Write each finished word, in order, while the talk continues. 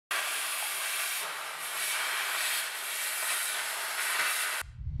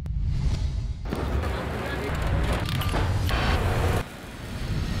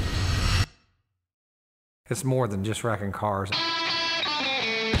It's more than just wrecking cars.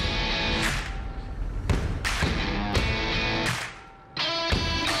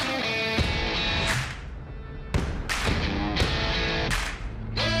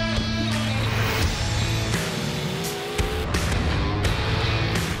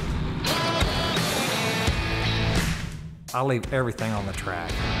 I leave everything on the track.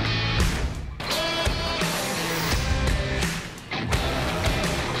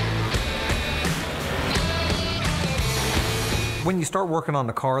 When you start working on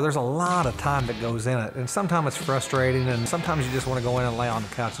the car, there's a lot of time that goes in it, and sometimes it's frustrating, and sometimes you just want to go in and lay on the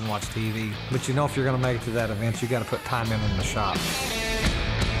couch and watch TV. But you know if you're going to make it to that event, you got to put time in the shop.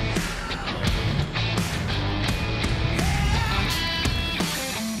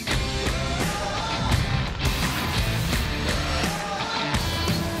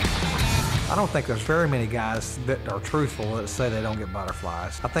 I don't think there's very many guys that are truthful that say they don't get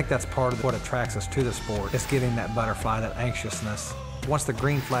butterflies. I think that's part of what attracts us to the sport. It's getting that butterfly, that anxiousness. Once the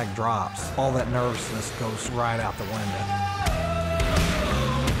green flag drops, all that nervousness goes right out the window.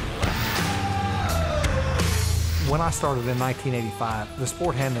 When I started in 1985, the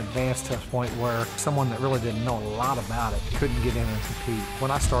sport hadn't advanced to a point where someone that really didn't know a lot about it couldn't get in and compete.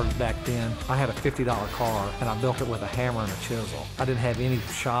 When I started back then, I had a $50 car and I built it with a hammer and a chisel. I didn't have any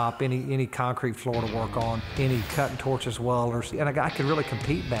shop, any concrete floor to work on, any cutting torches, welders, and a guy could really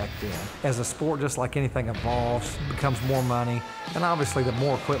compete back then. As a sport, just like anything evolves, becomes more money, and obviously the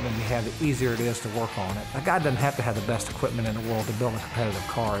more equipment you have, the easier it is to work on it. A guy doesn't have to have the best equipment in the world to build a competitive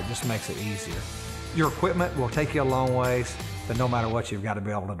car, it just makes it easier. Your equipment will take you a long ways, but no matter what, you've got to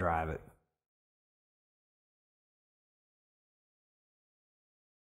be able to drive it.